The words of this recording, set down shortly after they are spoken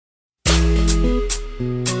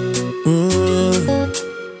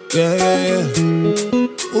Yeah, yeah, yeah.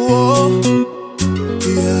 Whoa.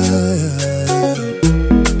 Yeah, yeah.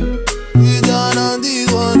 We done on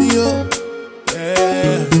this one, yo.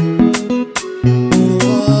 Yeah.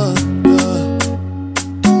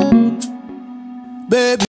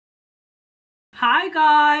 Baby. Hi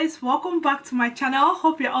guys, welcome back to my channel.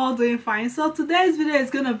 Hope you're all doing fine. So today's video is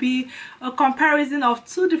gonna be a comparison of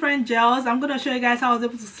two different gels. I'm gonna show you guys how I was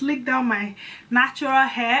able to slick down my natural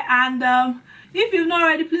hair, and if you've not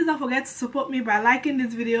already, please don't forget to support me by liking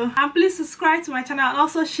this video, and please subscribe to my channel and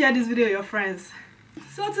also share this video with your friends.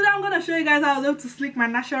 So today I'm going to show you guys how I was able to slick my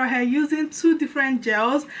natural hair using two different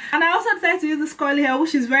gels. And I also decided to use this curly hair,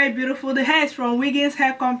 which is very beautiful. The hair is from Wiggins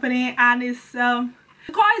hair company, and it's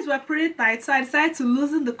the coils were pretty tight, so I decided to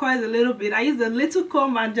loosen the coils a little bit. I used a little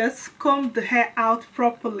comb and just combed the hair out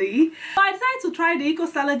properly. So I decided to try the Eco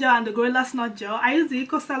Styler gel and the Gorilla Snot gel. I used the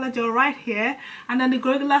Eco Styler gel right here and then the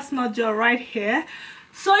Gorilla Snot gel right here.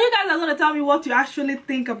 So you guys are going to tell me what you actually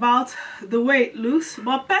think about the way it looks.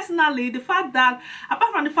 But personally, the fact that,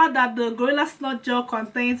 apart from the fact that the Gorilla Snot gel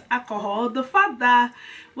contains alcohol, the fact that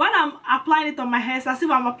when I'm applying it on my hair, it's as if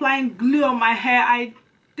I'm applying glue on my hair, I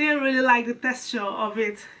didn't really like the texture of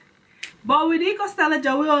it. But with the Eco Styler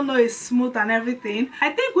gel, we all know it's smooth and everything.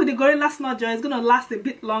 I think with the Gorilla Snot gel, it's going to last a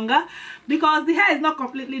bit longer because the hair is not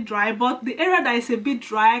completely dry, but the area that is a bit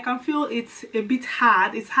dry, I can feel it's a bit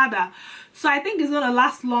hard. It's harder. So I think it's going to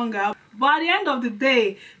last longer. But at the end of the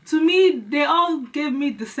day, to me, they all gave me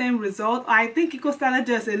the same result. I think Eco Styler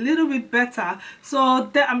gel is a little bit better. So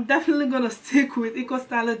I'm definitely going to stick with Eco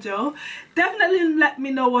Styler gel. Definitely let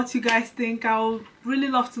me know what you guys think. I would really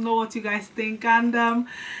love to know what you guys think. And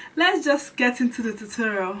let's just get into the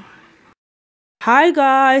tutorial. Hi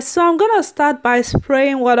guys, so I'm going to start by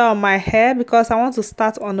spraying water on my hair because I want to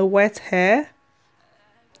start on the wet hair.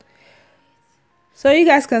 So you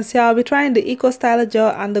guys can see I'll be trying the Eco Styler gel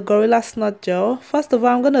and the Gorilla Snot gel. First of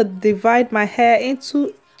all, I'm going to divide my hair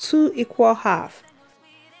into two equal halves.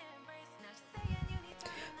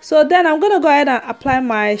 So then I'm going to go ahead and apply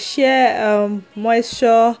my Sheer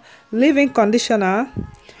Moisture Leave-In Conditioner.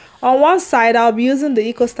 On one side, I'll be using the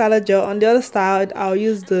Eco Styler gel. On the other side, I'll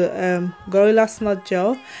use the Gorilla Snot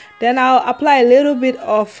gel. Then I'll apply a little bit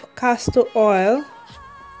of castor oil.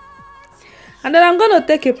 And then I'm going to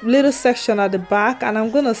take a little section at the back and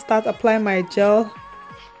I'm going to start applying my gel.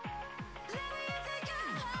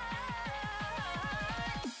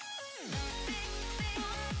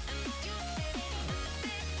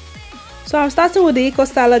 So I'm starting with the Eco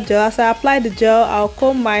Styler gel. As I apply the gel, I'll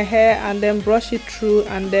comb my hair and then brush it through,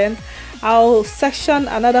 and then I'll section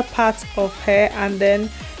another part of hair and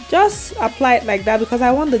then just apply it like that because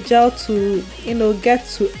I want the gel to, you know, get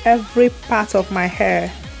to every part of my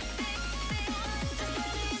hair.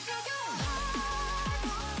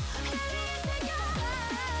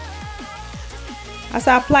 As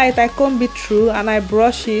I apply it, I comb it through and I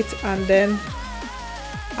brush it, and then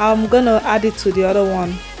I'm gonna add it to the other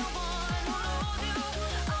one.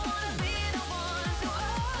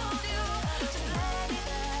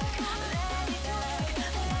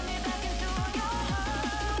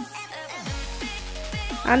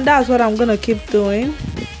 And that's what I'm gonna keep doing.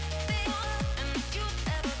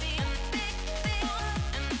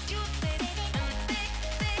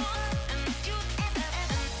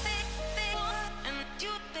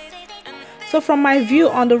 So from my view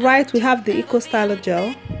on the right, we have the Eco Styler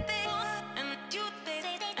gel.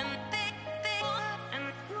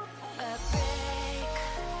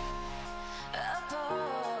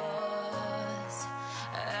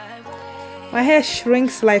 My hair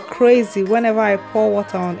shrinks like crazy whenever I pour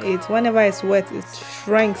water on it. Whenever it's wet, it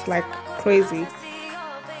shrinks like crazy.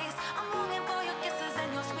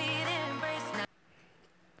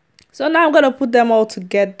 So now I'm going to put them all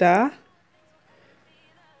together.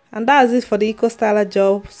 And that's it for the Eco Styler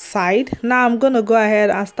gel side. Now I'm going to go ahead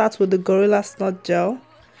and start with the Gorilla Snot gel.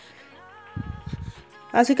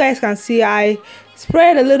 As you guys can see, I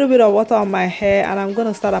sprayed a little bit of water on my hair and I'm going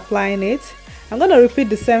to start applying it. I'm going to repeat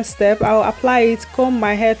the same step. I'll apply it, comb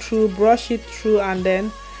my hair through, brush it through, and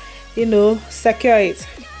then, you know, secure it.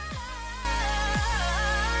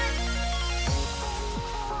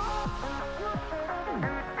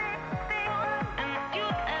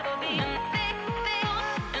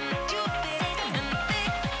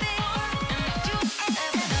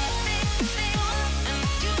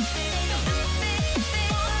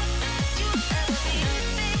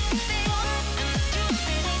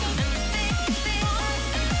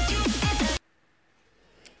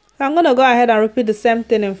 So I'm going to go ahead and repeat the same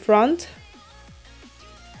thing in front.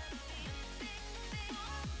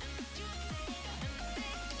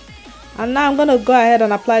 And now I'm gonna go ahead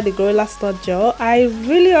and apply the Gorilla Snot gel. I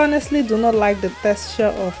really honestly do not like the texture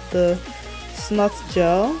of the Snot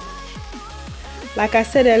gel. Like I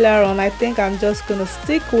said earlier on, I think I'm just gonna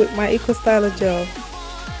stick with my Eco Styler gel.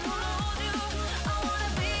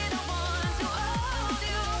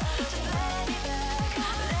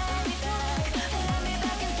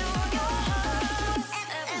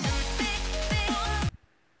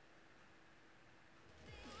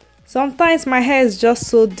 Sometimes my hair is just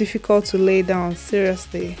so difficult to lay down,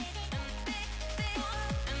 seriously.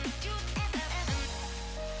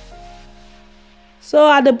 So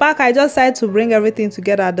at the back, I just decided to bring everything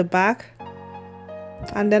together at the back.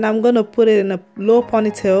 And then I'm going to put it in a low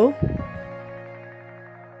ponytail.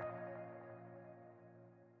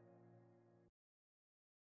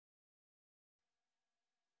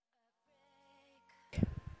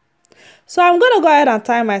 So I'm going to go ahead and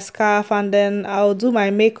tie my scarf, and then I'll do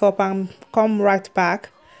my makeup and come right back.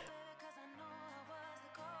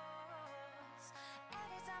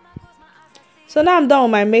 So now I'm done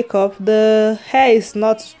with my makeup. The hair is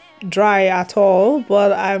not dry at all,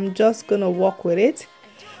 but I'm just gonna work with it.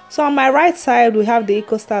 So on my right side we have the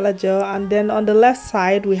Eco Styler gel, and then on the left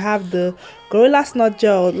side we have the Gorilla Snot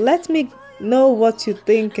gel. Let me know what you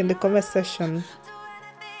think in the comment section.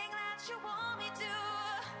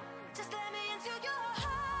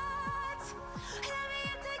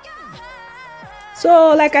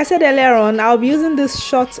 So like I said earlier on, I'll be using this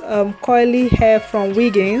short coily hair from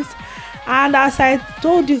Wiggins. And as I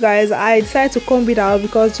told you guys, I decided to comb it out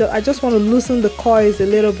because I just want to loosen the coils a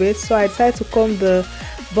little bit. So I decided to comb the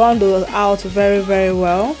bundle out very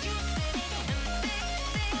well.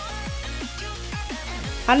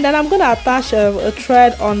 And then I'm going to attach a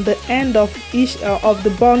thread on the end of each of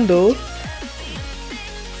the bundle.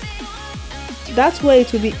 That way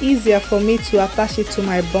it will be easier for me to attach it to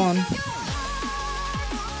my bun.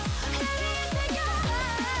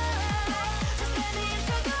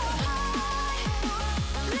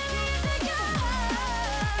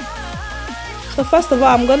 So first of all,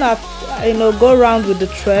 I'm gonna go around with the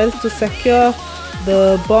thread to secure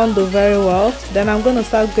the bundle very well. Then I'm gonna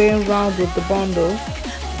start going around with the bundle.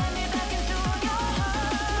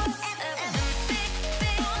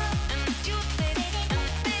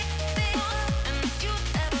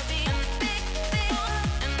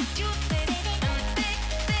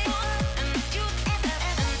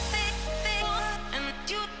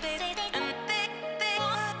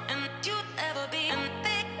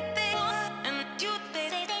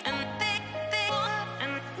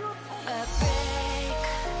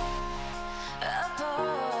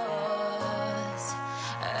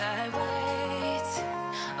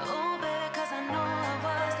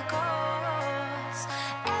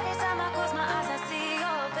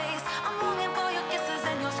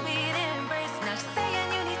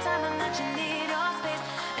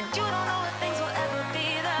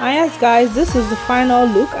 And yes guys, this is the final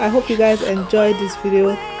look. I hope you guys enjoyed this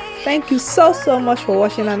video. Thank you so much for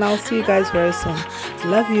watching, and I'll see you guys very soon.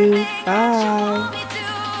 Love you. Bye.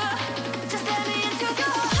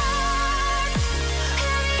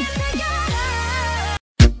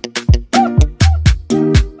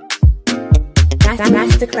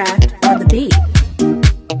 Mastercraft on the beat.